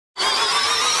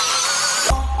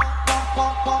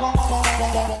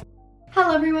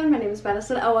Hello everyone, my name is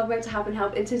Madison and welcome back to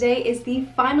Hopp'in, and today is the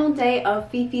final day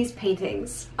of Fefe's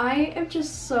paintings. I am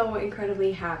just so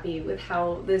incredibly happy with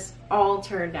how this all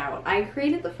turned out. I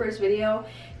created the first video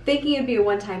thinking it'd be a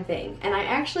one-time thing, and I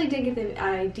actually didn't get the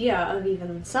idea of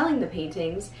even selling the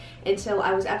paintings until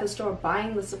I was at the store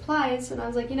buying the supplies, and I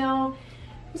was like, you know,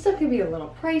 this stuff could be a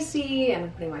little pricey, and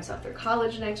I'm putting myself through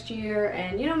college next year,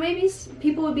 and you know, maybe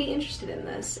people would be interested in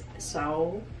this,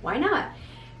 so why not?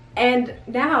 And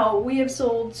now we have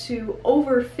sold to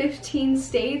over 15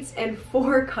 states and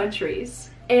 4 countries.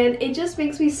 And it just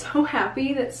makes me so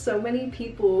happy that so many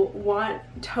people want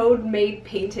toad-made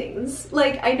paintings.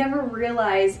 Like, I never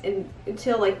realized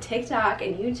until like TikTok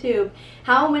and YouTube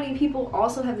how many people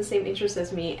also have the same interest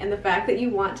as me, and the fact that you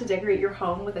want to decorate your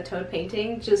home with a toad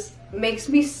painting just makes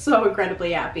me so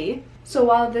incredibly happy. So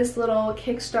while this little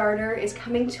Kickstarter is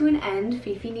coming to an end,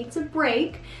 Fefe needs a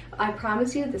break. I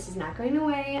promise you this is not going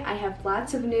away. I have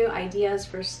lots of new ideas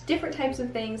for different types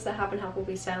of things that Hopp'in will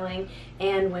be selling,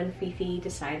 and when Fefe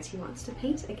decides he wants to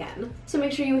paint again. So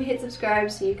make sure you hit subscribe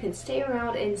so you can stay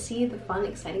around and see the fun,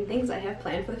 exciting things I have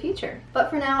planned for the future. But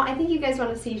for now, I think you guys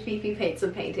want to see Fefe paint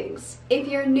some paintings. If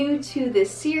you're new to this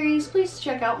series, please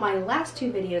check out my last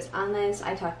 2 videos on this.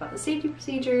 I talk about the safety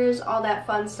procedures, all that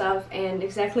fun stuff, and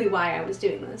exactly why I was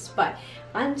doing this. But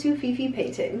on to Fefe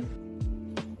painting.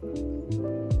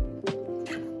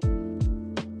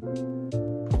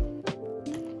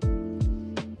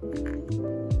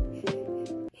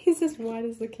 He's as wide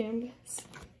as the canvas.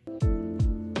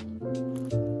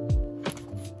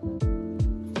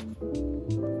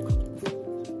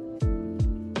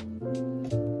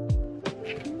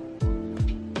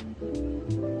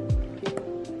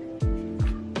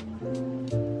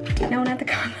 No, not the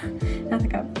cup. Not the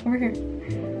cup. Over here.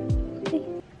 Hey.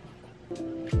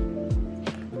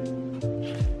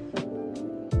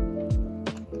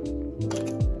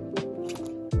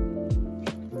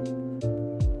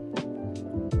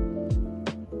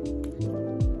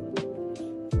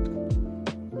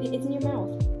 It's in your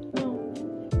mouth. No.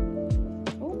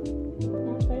 Oh,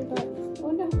 now try your butt.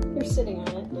 Oh no, you're sitting on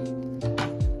it.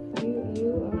 You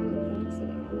are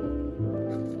sitting on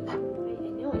it. I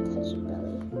know I touched your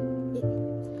belly.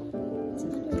 It's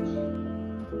under there.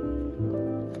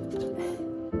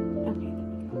 Okay,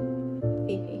 there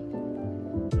we go.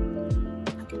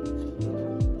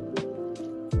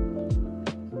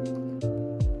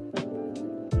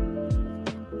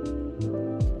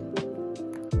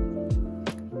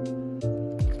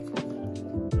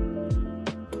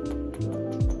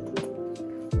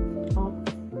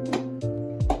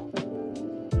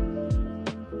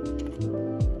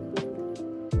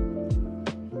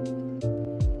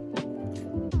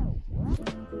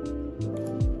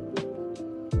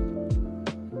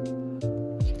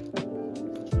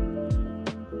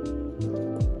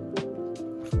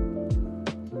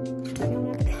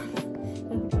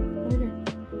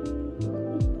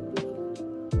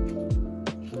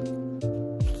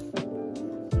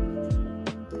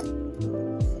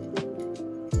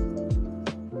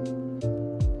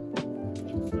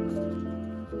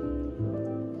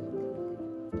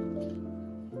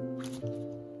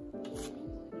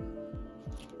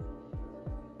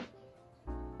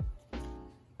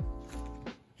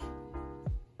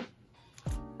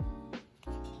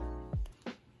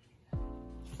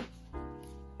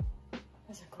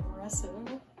 That's aggressive.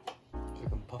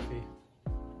 Like a puffy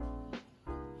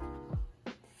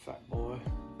fat boy.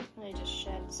 And I just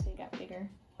shed so he got bigger.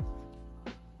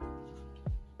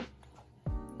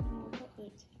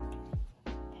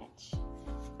 Patch.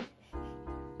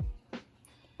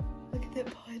 Look at that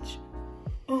punch.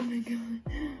 Oh my god.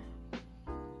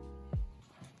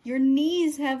 Your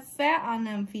knees have fat on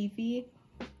them, Fefe.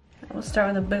 We'll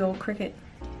start with a big old cricket.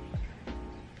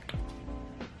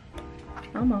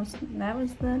 Almost. That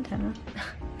was the antenna.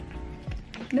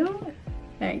 No.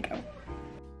 There you go.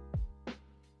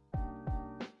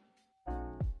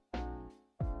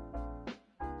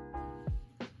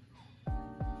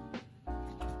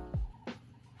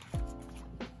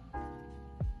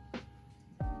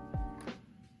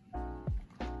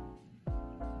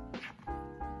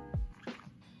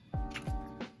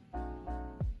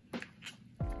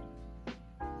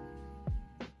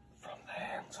 From the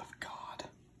hands of God.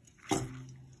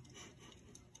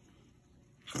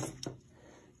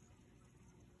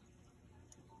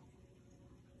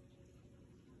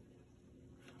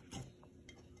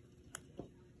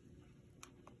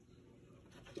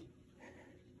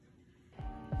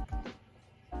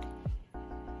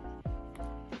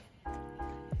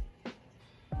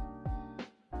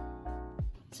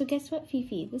 So guess what,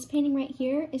 Fefe? This painting right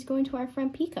here is going to our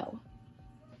friend Pico.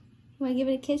 Want to give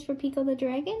it a kiss for Pico the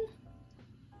dragon?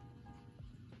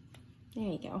 There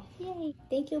you go. Yay.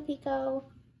 Thank you, Pico.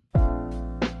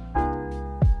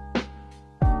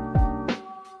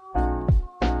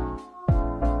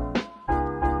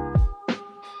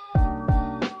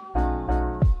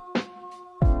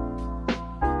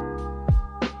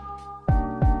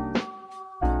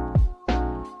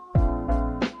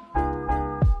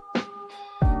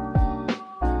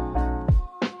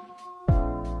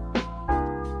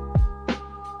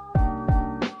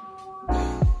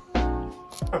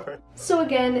 So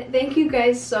again, thank you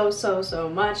guys so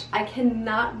much. I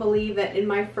cannot believe that in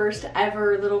my first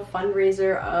ever little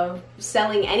fundraiser of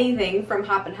selling anything from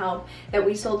Hopp'in Help that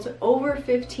we sold to over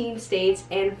 15 states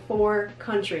and 4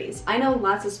 countries. I know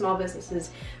lots of small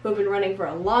businesses who have been running for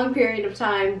a long period of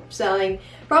time selling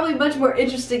probably much more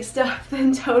interesting stuff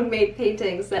than Toad-made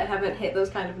paintings that haven't hit those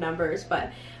kind of numbers,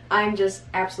 but I'm just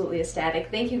absolutely ecstatic.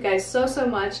 Thank you guys so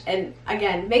much, and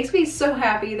again, makes me so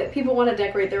happy that people want to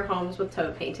decorate their homes with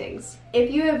toad paintings.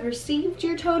 If you have received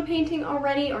your toad painting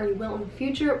already, or you will in the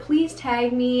future, please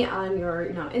tag me on your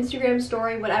Instagram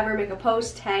story, whatever, make a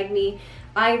post, tag me.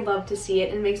 I love to see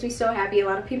it, and it makes me so happy. A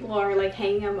lot of people are like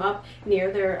hanging them up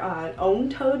near their own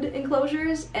toad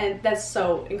enclosures, and that's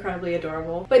so incredibly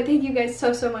adorable. But thank you guys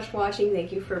so much for watching.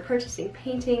 Thank you for purchasing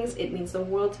paintings. It means the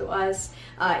world to us.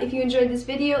 If you enjoyed this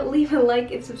video, leave a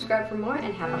like and subscribe for more,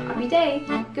 and have a happy day.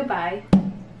 Goodbye.